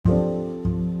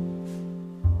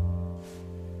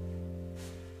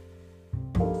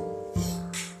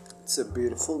It's a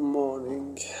beautiful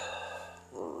morning.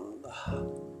 And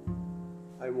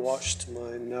I washed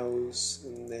my nose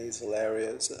and nasal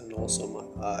areas and also my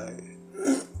eye,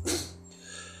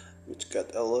 which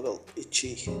got a little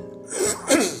itchy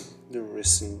the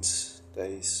recent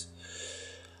days.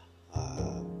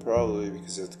 Probably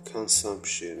because of the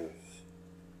consumption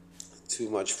of too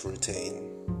much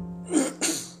protein,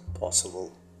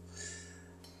 possible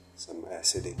some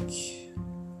acidic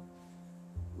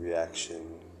reaction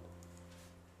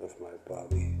of my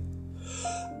body.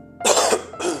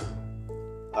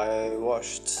 I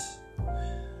washed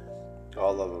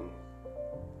all of them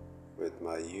with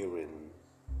my urine.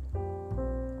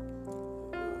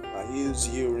 I use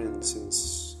urine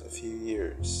since a few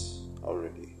years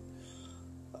already.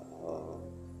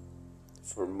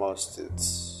 For most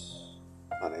it's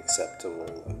unacceptable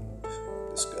and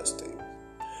disgusting,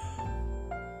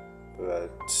 but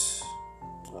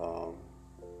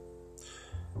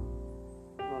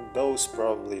those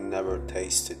probably never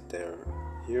tasted their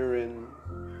urine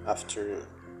after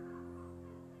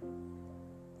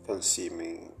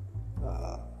consuming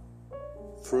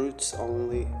fruits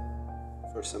only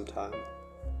for some time.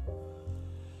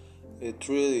 It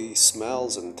really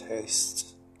smells and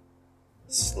tastes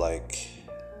like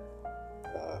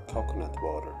coconut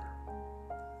water.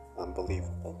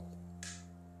 Unbelievable.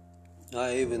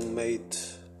 I even made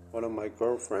one of my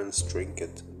girlfriends drink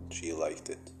it and she liked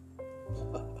it.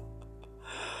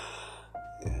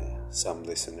 Yeah, some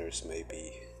listeners may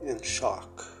be in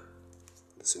shock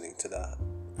listening to that.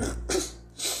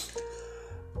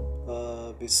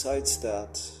 Besides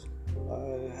that,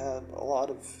 I had a lot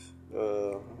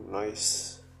of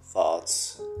nice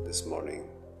thoughts this morning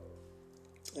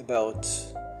about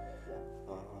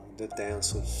the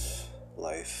dance of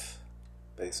life,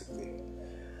 basically.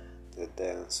 The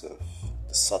dance of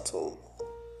the subtle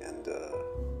and the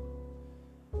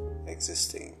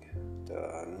existing,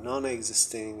 the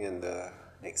non-existing and the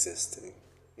existing,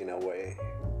 in a way.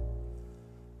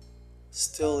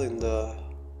 Still in the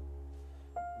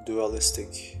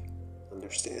dualistic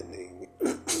understanding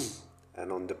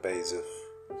and on the base of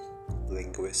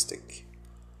linguistic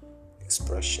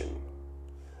expression.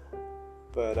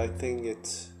 But I think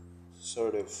it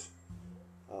sort of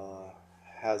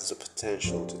has the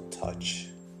potential to touch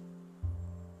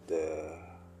the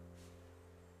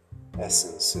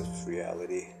essence of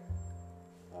reality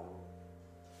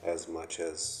as much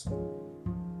as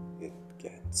it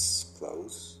gets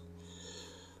close.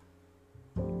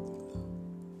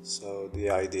 So the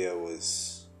idea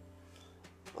was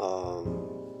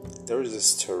there is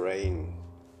this terrain,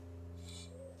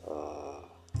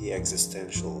 the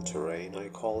existential terrain I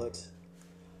call it.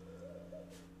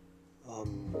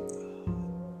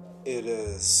 It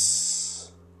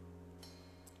is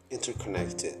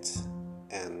interconnected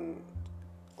and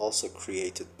also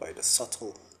created by the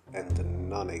subtle and the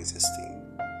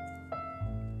non-existing.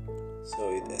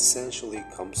 So it essentially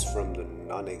comes from the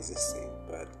non-existing,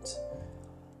 but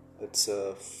it's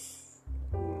a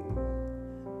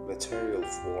material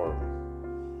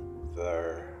form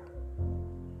where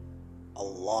a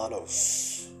lot of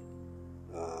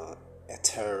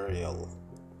ethereal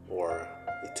or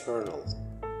eternal,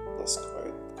 let's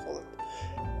call it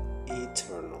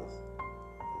eternal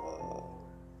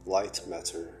light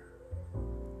matter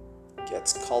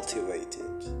gets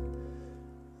cultivated,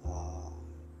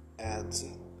 adds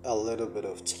a little bit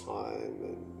of time,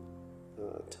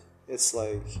 and it's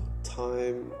like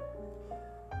time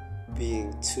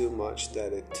being too much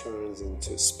that it turns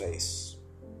into space.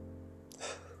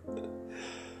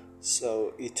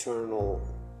 So eternal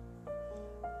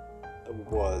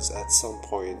was at some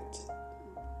point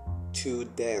too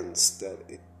dense that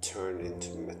it turned into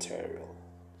material.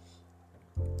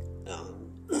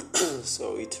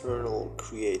 So eternal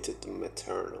created the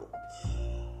maternal,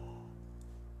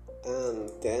 and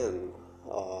then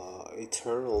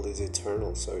eternal is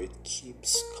eternal, so it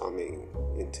keeps coming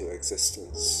into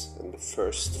existence, and the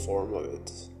first form of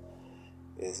it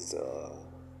is the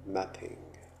mapping.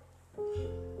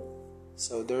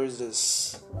 So there's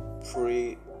this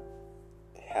pre-happened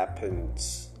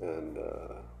and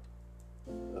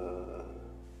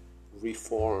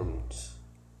reformed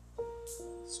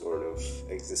sort of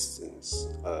existence,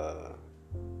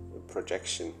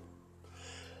 projection,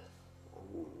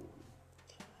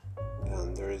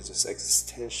 and there is this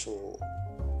existential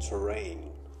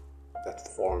terrain that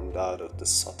formed out of the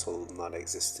subtle,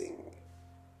 not-existing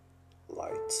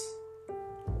light,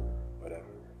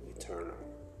 whatever, eternal.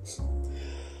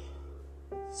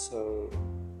 So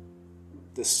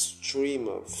the stream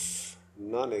of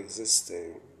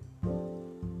non-existing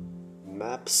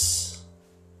maps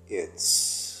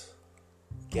its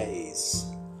gaze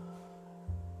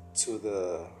to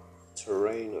the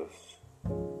terrain of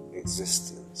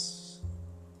existence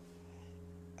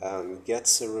and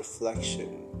gets a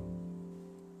reflection,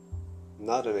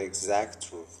 not an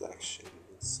exact reflection,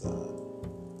 it's a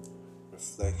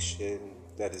reflection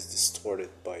that is distorted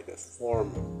by the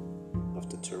form of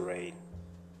the terrain.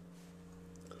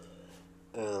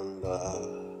 And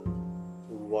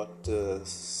what the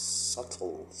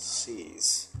subtle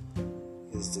sees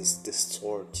is this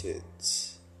distorted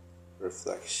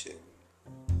reflection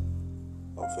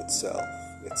of itself,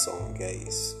 its own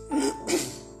gaze.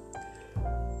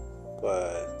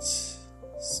 But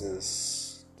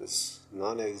since this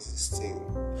non-existing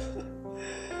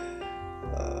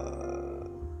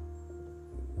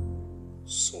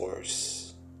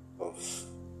source of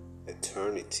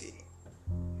eternity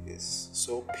is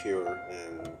so pure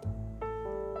and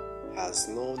has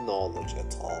no knowledge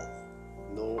at all,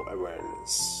 no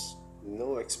awareness,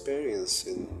 no experience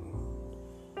in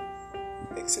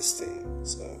existing,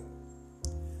 so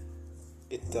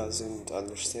it doesn't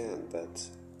understand that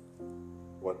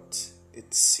what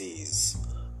it sees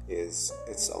is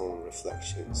its own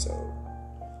reflection. So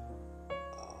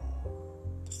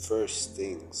the first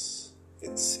things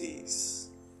it sees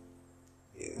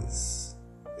is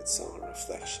its own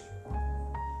reflection.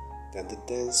 Then the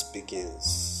dance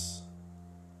begins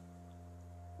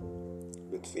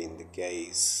between the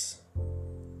gaze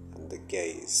and the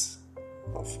gaze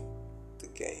of the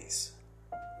gaze.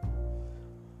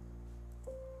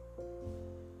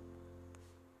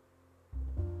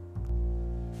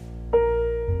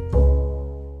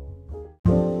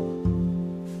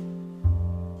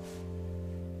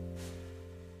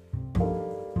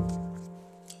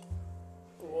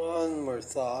 One more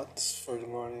thought for the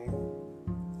morning.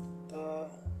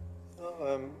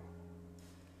 I'm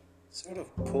sort of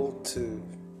pulled to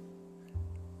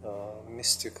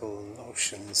mystical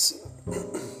notions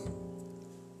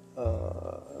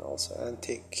and also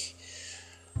antique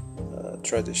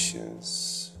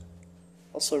traditions,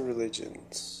 also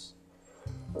religions.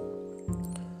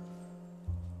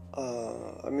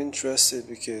 I'm interested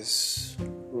because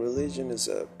religion is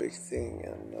a big thing,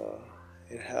 and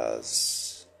it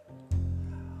has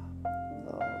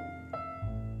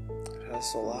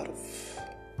a lot of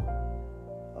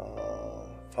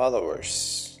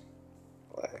followers.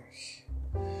 Like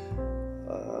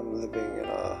I'm living in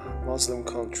a Muslim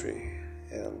country,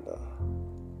 and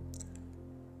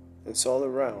it's all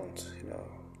around,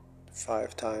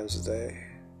 5 times a day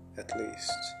at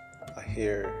least I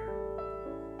hear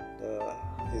the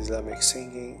Islamic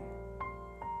singing.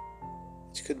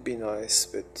 It could be nice,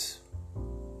 but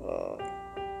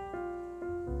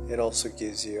it also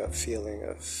gives you a feeling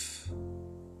of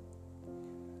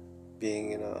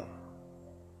being in a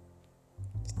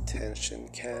detention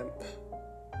camp,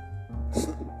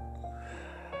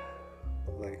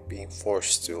 like being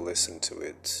forced to listen to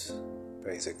it,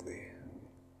 basically.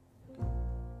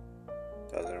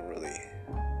 Doesn't really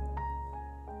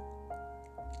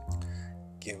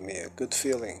give me a good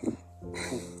feeling.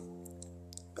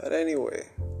 But anyway,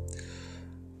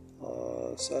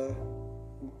 so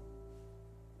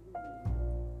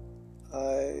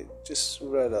I just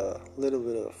read a little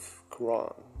bit of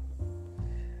Quran,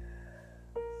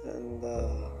 and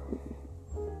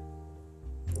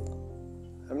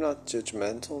I'm not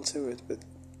judgmental to it, but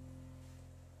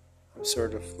I'm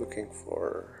sort of looking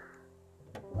for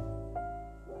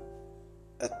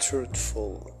a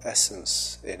truthful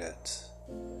essence in it,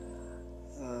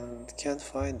 and can't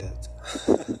find it.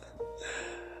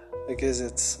 Because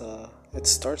it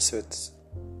starts with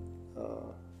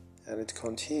and it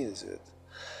continues with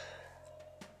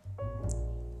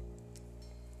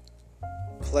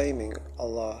claiming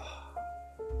Allah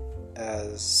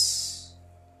as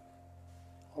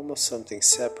almost something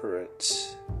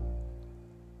separate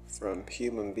from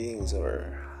human beings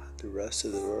or the rest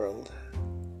of the world.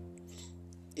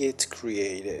 It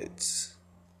created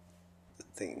the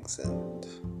things, and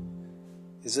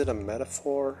is it a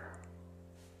metaphor?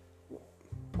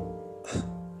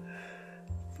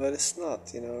 But it's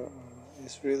not,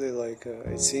 it's really like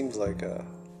it seems like a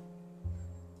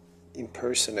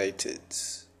impersonated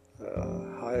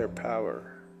higher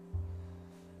power,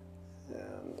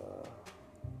 and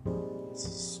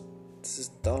this is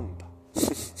dumb.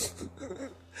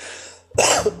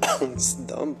 It's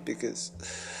dumb because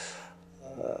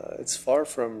it's far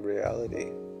from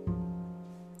reality.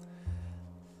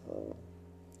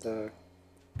 The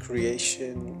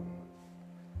creation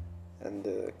and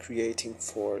the creating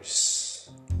force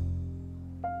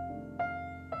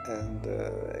and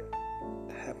the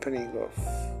happening of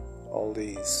all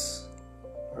these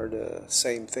are the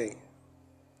same thing.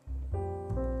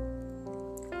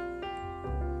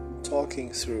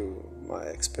 talking through my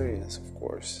experience, of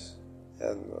course,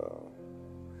 and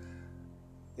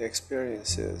the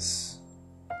experience is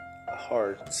a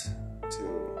hard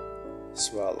to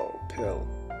swallow pill.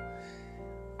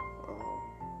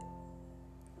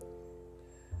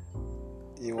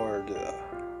 You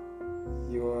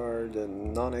are the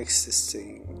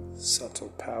non-existing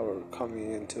subtle power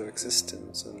coming into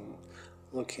existence and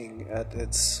looking at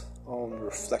its own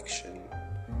reflection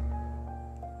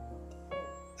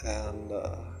and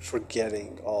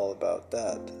forgetting all about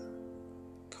that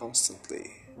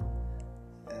constantly,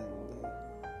 and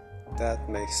that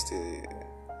makes the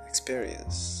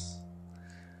experience.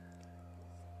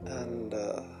 And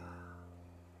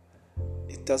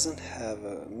it doesn't have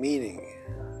a meaning.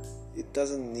 It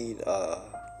doesn't need a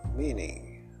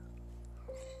meaning.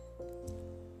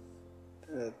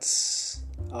 It's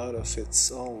out of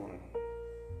its own,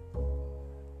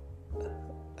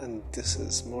 and this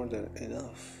is more than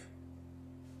enough.